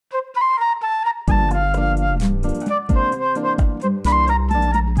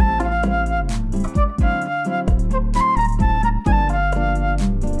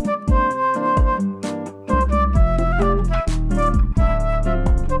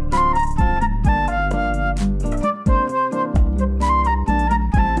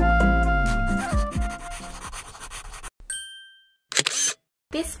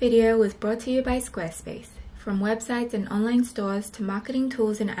video was brought to you by Squarespace. From websites and online stores to marketing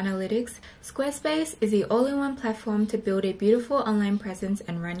tools and analytics, Squarespace is the all-in-one platform to build a beautiful online presence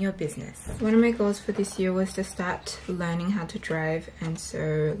and run your business. One of my goals for this year was to start learning how to drive, and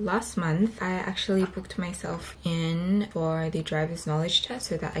so last month I actually booked myself in for the driver's knowledge test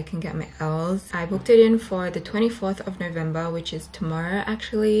so that I can get my L's. I booked it in for the 24th of November, which is tomorrow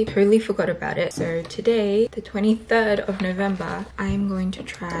actually. Totally forgot about it. So today, the 23rd of November, I'm going to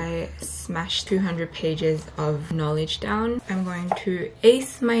try smash 200 pages of knowledge down. I'm going to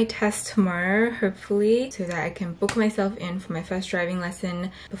ace my test tomorrow, hopefully, so that I can book myself in for my first driving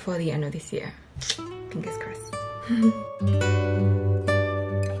lesson before the end of this year. Fingers crossed.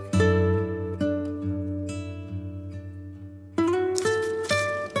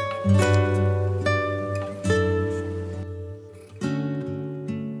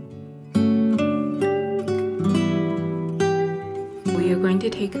 We are going to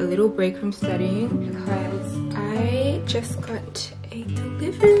take a little break from studying because I just got a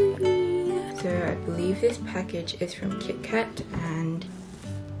delivery. So I believe this package is from Kit Kat, and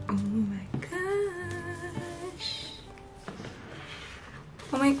oh my gosh.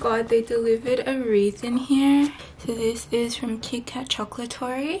 Oh my god, they delivered a wreath in here. So this is from Kit Kat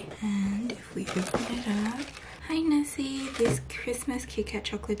Chocolatory, and if we open it up, hi Nessie! This Christmas Kit Kat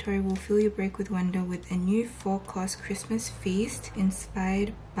Chocolatory will fill your break with wonder with a new 4-course Christmas feast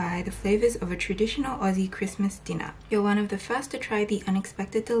inspired by the flavors of a traditional Aussie Christmas dinner. You're one of the first to try the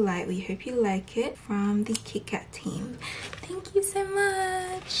unexpected delight. We hope you like it. From the Kit Kat team. Thank you so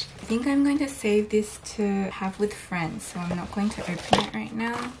much! I think I'm going to save this to have with friends, so I'm not going to open it right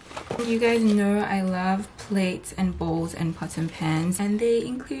now. You guys know I love plates and bowls and pots and pans, and they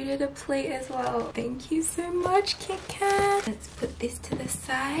included a plate as well. Thank you so much, Kit Kat! Let's put this to the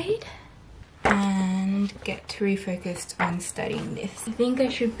side and get to refocused on studying this. I think I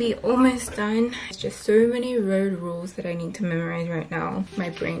should be almost done. There's just so many road rules that I need to memorize right now.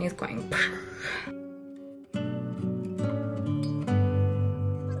 My brain is going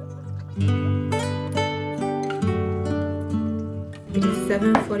It is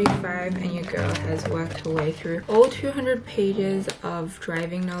 7:45 and your girl has worked her way through all 200 pages of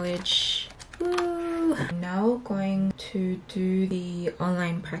driving knowledge. Woo. I'm now going to do the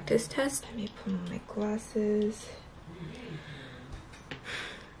online practice test. Let me put on my glasses.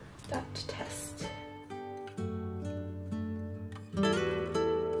 Start to test.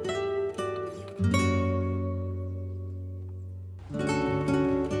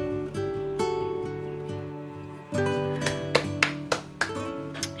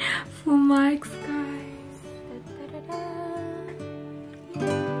 Full marks, guys.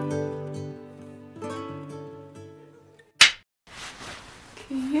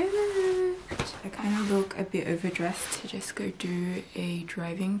 Cute. I kind of look a bit overdressed to just go do a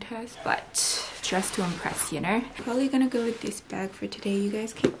driving test, but dressed to impress, you know? Probably gonna go with this bag for today. You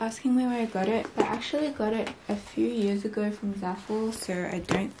guys keep asking me where I got it. I actually got it a few years ago from Zaffle, so I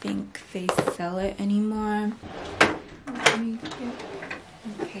don't think they sell it anymore.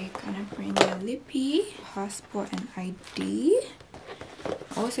 Okay, gonna bring a lippy, passport and ID.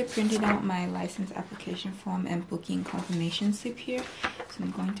 Also printed out my license application form and booking confirmation slip here, so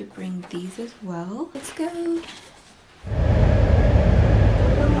I'm going to bring these as well. Let's go.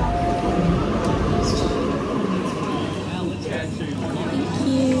 Thank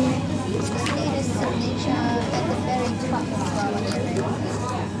you.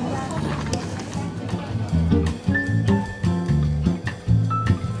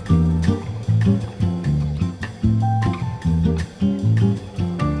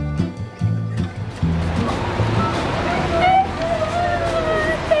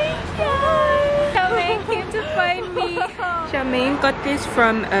 Charmaine got this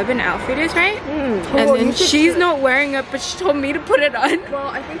from Urban Outfitters, right? And then she's not wearing it, but she told me to put it on. Well,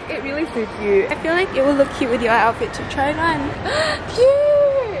 I think it really suits you. I feel like it will look cute with your outfit, so try it on.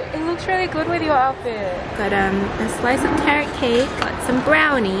 Cute! It looks really good with your outfit. Got a slice of carrot cake, got some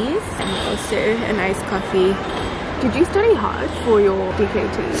brownies, and also an iced coffee. Did you study hard for your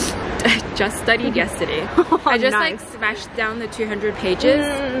DKT? Just studied yesterday. I just like smashed down the 200 pages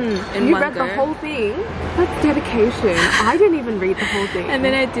in you one read go. the whole thing? That's dedication. I didn't even read the whole thing. And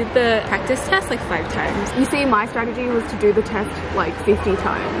then I did the practice test like 5 times. You see, my strategy was to do the test like 50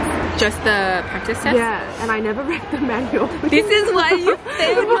 times. Just the practice test? Yeah, and I never read the manual. This is why you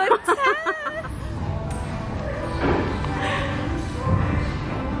failed your test!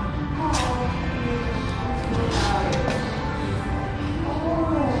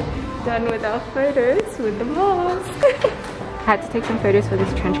 Done with our photos with the mask. I had to take some photos for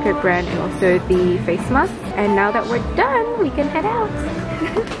this trench coat brand and also the face mask. And now that we're done, we can head out.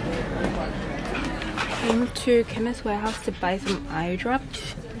 Came to Chemist Warehouse to buy some eye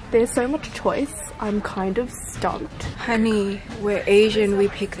drops. There's so much choice. I'm kind of stumped. Honey, we're Asian, we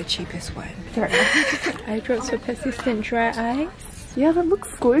pick the cheapest one. Fair enough. Eye drops for persistent dry eyes. Yeah, that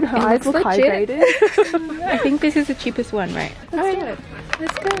looks good. Her eyes look hydrated. I think this is the cheapest one, right? Alright,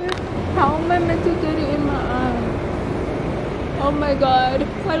 let's go. How am I meant to get it in my eye? Oh my god,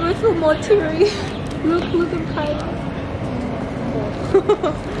 why do I feel more teary? Look, I'm crying.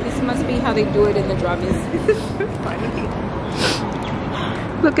 This must be how they do it in the dramas. Funny.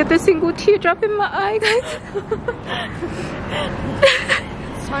 Look at the single teardrop in my eye, guys.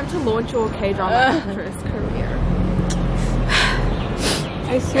 It's time to launch your K-drama actress career.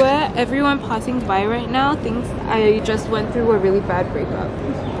 I swear everyone passing by right now thinks I just went through a really bad breakup.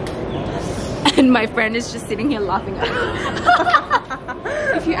 And my friend is just sitting here laughing at me.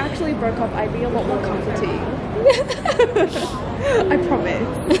 If you actually broke up, I'd be a lot more comforting. I promise.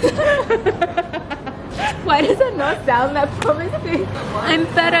 Why does that not sound that promising? I'm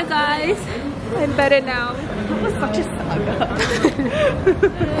better, guys. I'm better now. That was such a saga.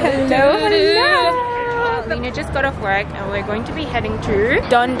 Hello. Lena just got off work and we're going to be heading to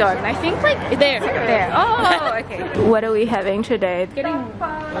Don Don. I think like there. Oh, okay. What are we having today? Getting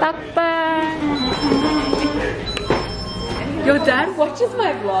takpan. Your dad watches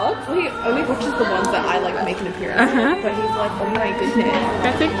my vlogs? Well, he only watches the ones that I like make an appearance in, but he's like, oh my goodness.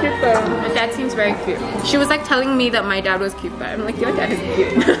 That's a cute though. My dad seems very cute. She was like telling me that my dad was cute, but I'm like, your dad is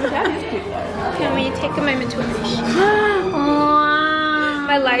cute. Your dad is cute though. Can we take a moment to appreciate?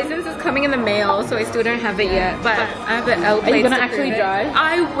 My license is coming in the mail, so I still don't have it yet. But I have an L plate. Are you gonna actually drive?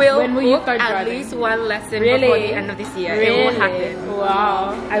 I will. When will you start at driving? least one lesson Really? before the end of this year. It will happen.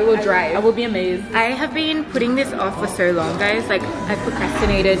 Wow. I will drive. I will be amazed. I have been putting this off for so long, guys. Like I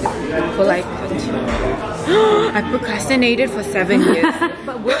procrastinated for like I procrastinated for 7 years.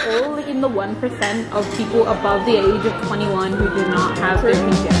 But we're all in the 1% of people above the age of 21 who do not have their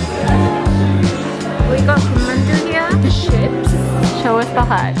PTS. We got kumandu here. The ships. Show us the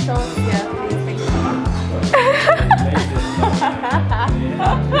hut. Show us, yeah, please.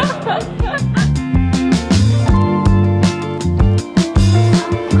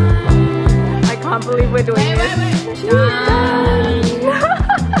 I can't believe we're doing this.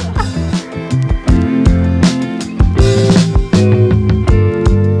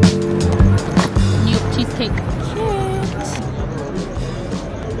 New cheesecake.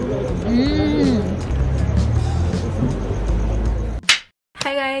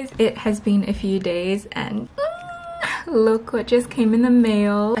 Hi guys, it has been a few days and look what just came in the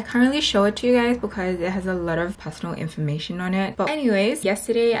mail. I can't really show it to you guys because it has a lot of personal information on it. But anyways,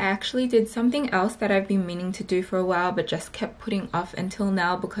 yesterday I actually did something else that I've been meaning to do for a while but just kept putting off until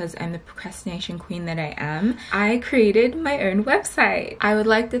now because I'm the procrastination queen that I am. I created my own website. I would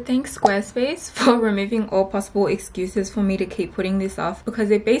like to thank Squarespace for removing all possible excuses for me to keep putting this off because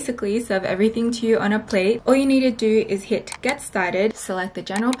they basically serve everything to you on a plate. All you need to do is hit get started, select the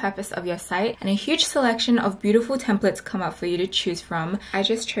general purpose of your site, and a huge selection of beautiful templates come up for you to choose from. I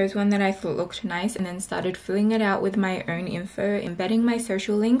just chose one that I thought looked nice and then started filling it out with my own info, embedding my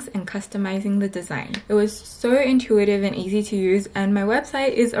social links and customizing the design. It was so intuitive and easy to use and my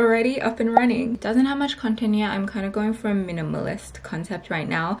website is already up and running. It doesn't have much content yet. I'm kind of going for a minimalist concept right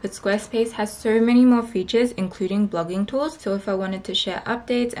now, but Squarespace has so many more features including blogging tools, so if I wanted to share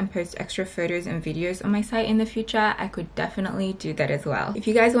updates and post extra photos and videos on my site in the future, I could definitely do that as well. If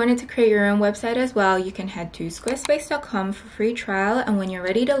you guys wanted to create your own website as well, you can head to squarespace.com for free trial, and when you're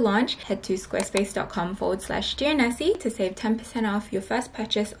ready to launch, head to squarespace.com/dearnessie to save 10% off your first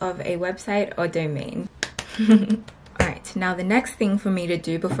purchase of a website or domain. Alright, now the next thing for me to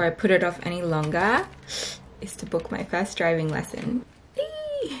do before I put it off any longer is to book my first driving lesson.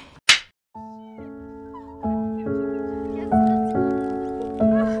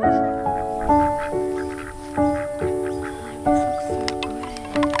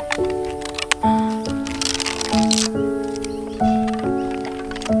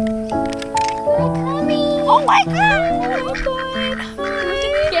 Oh my god! Oh my god!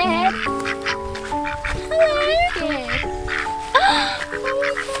 Hi!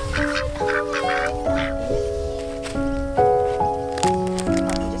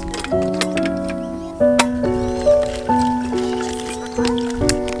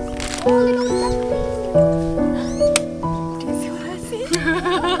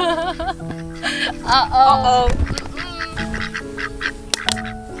 Uh-oh.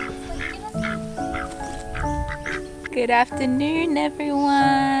 Good afternoon,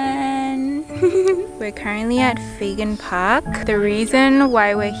 everyone. We're currently at Fagan Park. The reason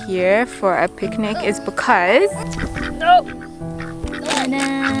why we're here for a picnic is because... Oh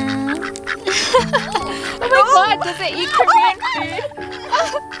my god, does it eat Korean food?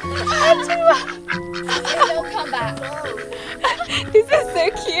 It'll come back. This is so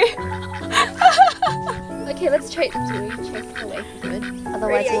cute. Okay, let's chase it away from it.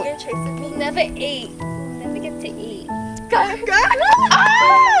 Otherwise we'll never eat. We'll never get to eat. Go! Go!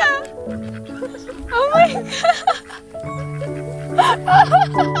 Ah! Oh my god!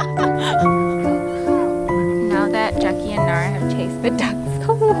 Now that Jackie and Nara have chased the ducks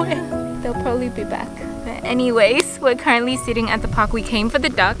away, they'll probably be back. But anyways, we're currently sitting at the park. We came for the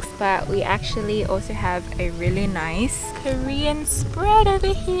ducks, but we actually also have a really nice Korean spread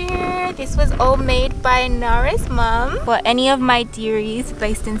over here. This was all made by Nara's mom. For any of my dearies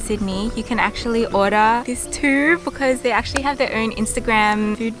based in Sydney, you can actually order this too because they actually have their own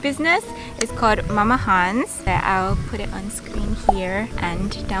Instagram food business. It's called Mama Han's. I'll put it on screen here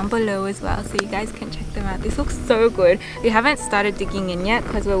and down below as well so you guys can check them out. This looks so good. We haven't started digging in yet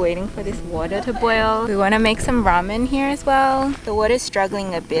because we're waiting for this water to boil. We want to make some ramen here as well. The water's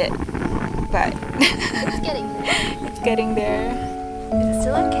struggling a bit, but It's getting there. it's getting there. It's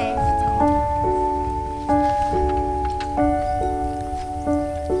still okay.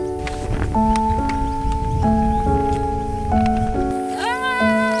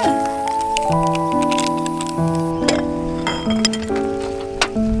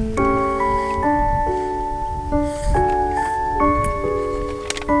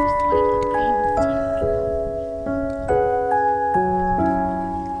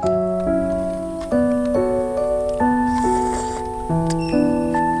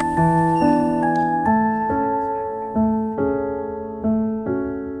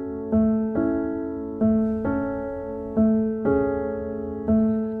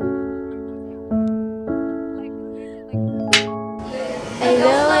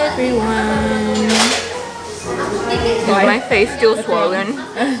 Hello everyone. Is my face still swollen?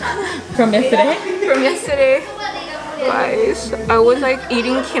 From yesterday? From yesterday. Guys, I was like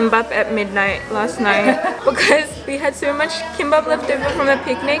eating kimbap at midnight last night because we had so much kimbap left over from the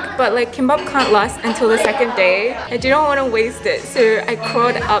picnic, but like kimbap can't last until the second day. I didn't want to waste it, so I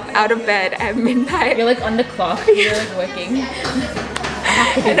crawled up out of bed at midnight. You're like on the clock, you're like working. I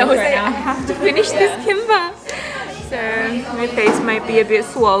have to do And I this was right like, now. I have to finish this kimbap. So my face might be a bit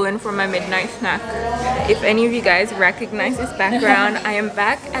swollen from my midnight snack. If any of you guys recognize this background, I am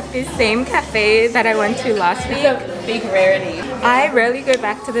back at this same cafe that I went to last week. It's a big rarity. I rarely go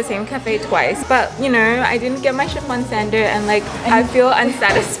back to the same cafe twice, but you know, I didn't get my chiffon sander and like I feel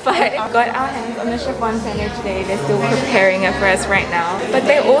unsatisfied. Got our hands on the chiffon sander today. They're still preparing it for us right now. But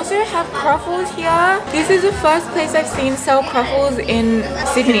they also have croffles here. This is the first place I've seen sell croffles in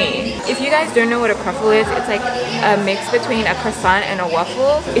Sydney. If you guys don't know what a croffle is, it's like a mix between a croissant and a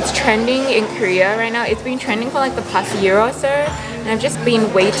waffle. It's trending in Korea right now. It's been trending for like the past year or so. And I've just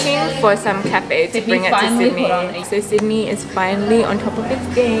been waiting for some cafe to bring it to Sydney. So Sydney is finally on top of its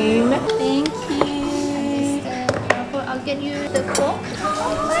game. Thank you. I'll get you the fork.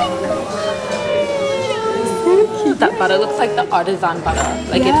 That butter looks like the artisan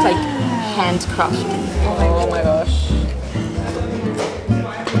butter. Like it's like handcrafted. Oh my gosh.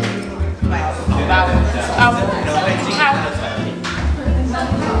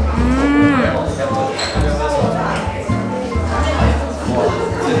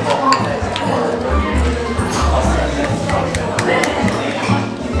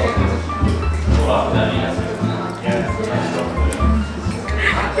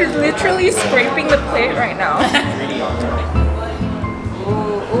 He's literally scraping the plate right now.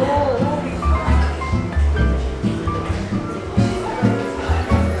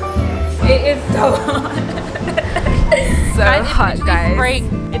 It is so hot. So hot, guys.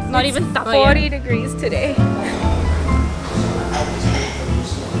 It's not even 40 degrees today.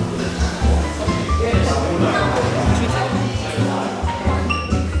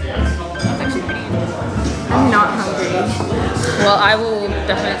 I'm not hungry. Well, I will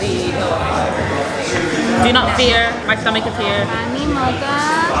definitely eat. Do not fear, my stomach is here. Ani moga.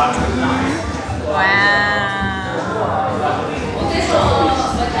 Wow.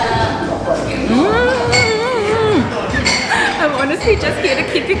 I'm honestly just here to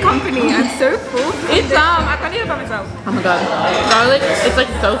keep you company. I'm so full. Eat some, I can't eat it by myself. Oh my god. Garlic, it's like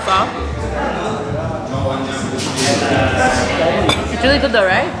so soft. It's really good though,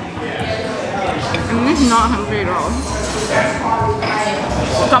 right? I'm just not hungry at all.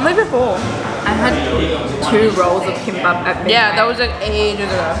 Tell me before. I had 2 rolls of kimbap at midnight. Yeah, that was like ages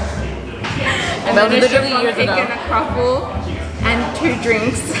ago. And that then was a literally chiffon years cake ago. and a croffle and 2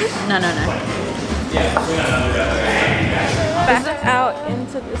 drinks. No. Back out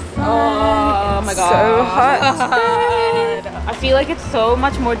into the sun. Oh my god. So hot. I feel like it's so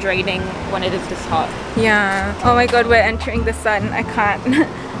much more draining when it is this hot. Yeah. Oh my god, we're entering the sun. I can't.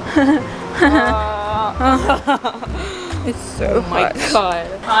 It's so hot. Oh my god.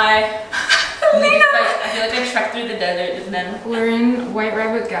 Hi. I feel like I trekked through the desert just then. We're in White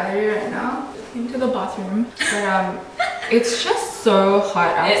Rabbit Gallery right now. Into the bathroom. But it's just so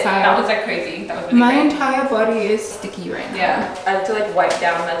hot outside. That was like crazy. That was really my crazy. entire body is sticky right now. Yeah. I have to like wipe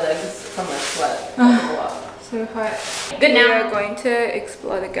down my legs from the sweat. So hot. Good now. We are going to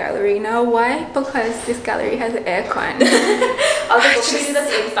explore the gallery now. Why? Because this gallery has aircon. I was like, we'll do this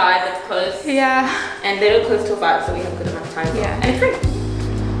inside, that's close. Yeah. And they're close till 5, so we have good amount of time. Yeah. And it's like